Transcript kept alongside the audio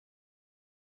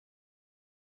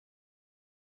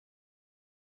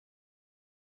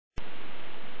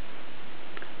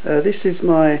This is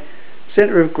my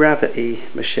centre of gravity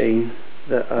machine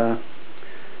that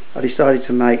I decided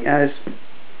to make, as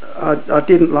I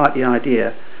didn't like the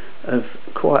idea of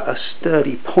quite a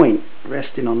sturdy point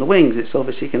resting on the wings. It's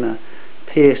obviously going to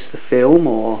pierce the film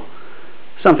or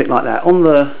something like that on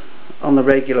the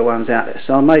regular ones out there,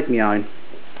 so I made my own.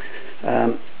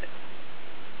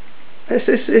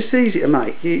 It's easy to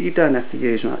make. You don't have to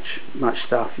use much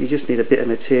stuff. You just need a bit of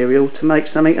material to make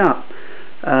something up.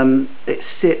 It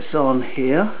sits on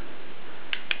here.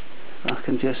 I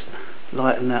can just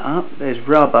lighten that up. There's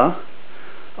rubber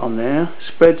on there,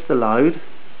 spreads the load,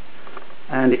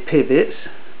 and it pivots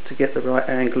to get the right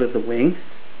angle of the wing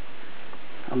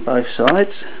on both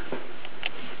sides.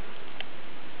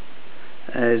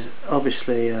 As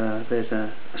obviously there's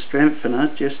a strengthener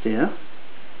just here,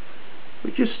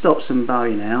 which just stops them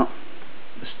bowing out.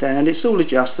 The stand, it's all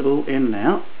adjustable in and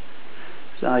out,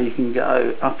 so you can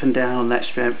go up and down on that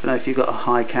strengthener if you've got a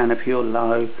high canopy or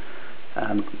low,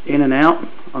 in and out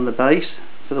on the base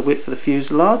for the width of the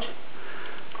fuselage.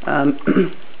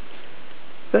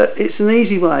 But it's an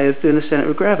easy way of doing the centre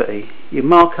of gravity. You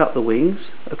mark up the wings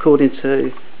according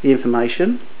to the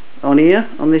information on here,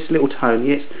 on this little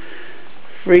Tony. It's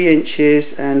 3 inches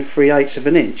and 3/8 of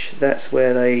an inch. That's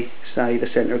where they say the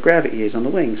centre of gravity is on the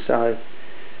wing. So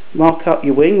mark up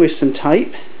your wing with some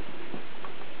tape,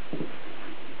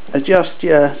 adjust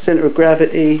your centre of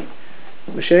gravity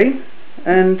machine,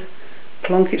 and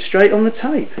plonk it straight on the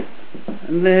tape,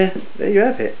 and there you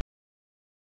have it.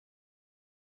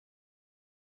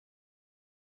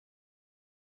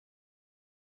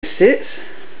 It sits.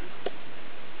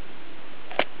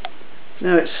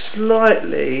 Now it's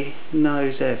slightly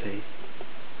nose heavy,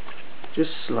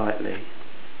 just slightly,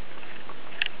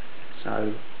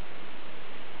 so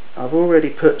I've already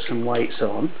put some weights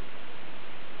on.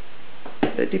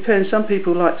 It depends, some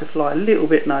people like to fly a little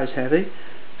bit nose heavy,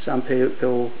 some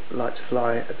people like to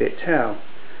fly a bit tail.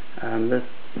 The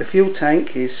fuel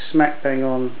tank is smack bang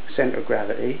on centre of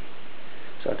gravity,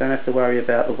 so I don't have to worry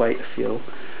about the weight of fuel.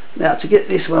 Now to get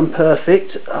this one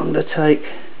perfect, I'm going to take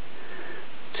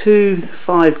 2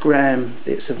 5-gram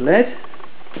bits of lead,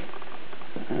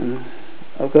 and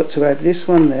I've got to add this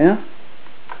one there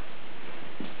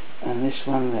and this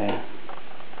one there.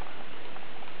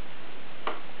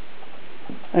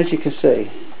 As you can see,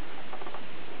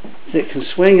 it can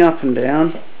swing up and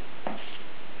down,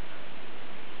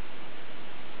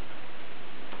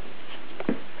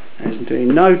 and it's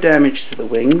doing no damage to the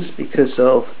wings because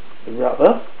of the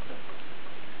rubber.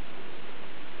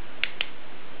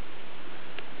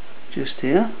 Just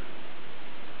here,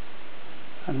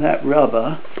 and that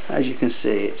rubber, as you can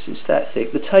see, it's that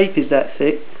thick. The tape is that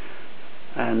thick,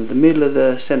 and the middle of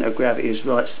the centre of gravity is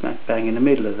right smack bang in the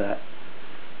middle of that,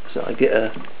 so I get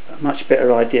a much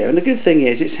better idea. And the good thing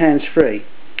is it's hands free.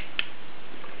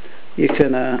 You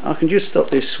can I can just stop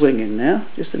this swinging now,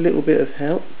 just a little bit of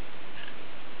help,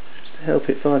 just to help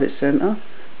it find its centre.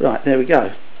 Right, there we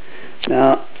go.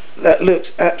 Now that looks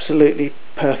absolutely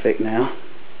perfect now.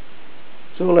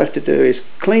 So all I have to do is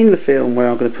clean the film where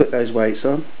I'm going to put those weights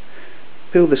on,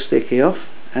 peel the sticky off,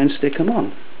 and stick them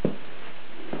on.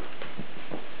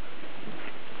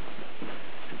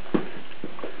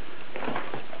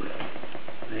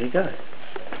 There you go.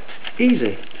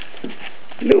 Easy.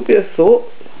 A little bit of thought,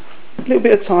 a little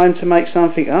bit of time to make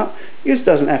something up. This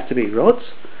doesn't have to be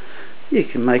rods. You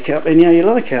can make up any how you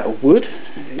like out of wood.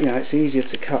 You know, it's easier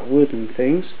to cut wood and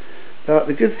things. But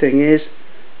the good thing is,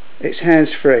 it's hands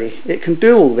free. It can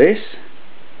do all this,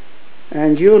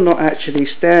 and you're not actually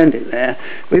standing there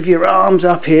with your arms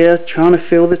up here trying to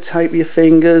feel the tape with your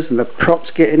fingers, and the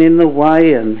props getting in the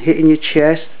way and hitting your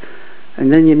chest,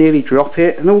 and then you nearly drop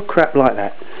it and all crap like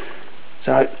that.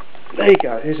 So there you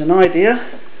go. There's an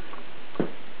idea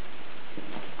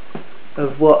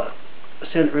of what a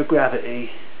centre of gravity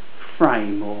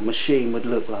frame or machine would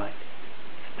look like.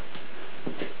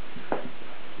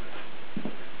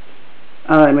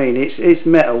 I mean, it's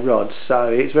metal rods, so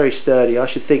it's very sturdy. I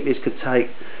should think this could take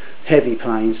heavy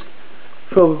planes.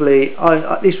 Probably,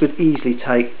 this would easily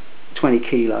take 20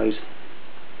 kilos.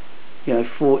 You know,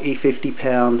 40, 50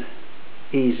 pound,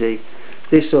 easy.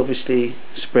 This obviously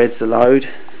spreads the load.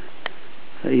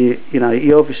 You know,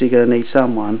 you're obviously going to need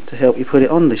someone to help you put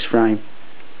it on this frame.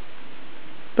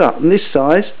 But on this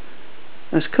size,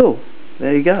 that's cool.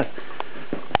 There you go.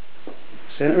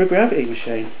 Centre of gravity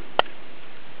machine.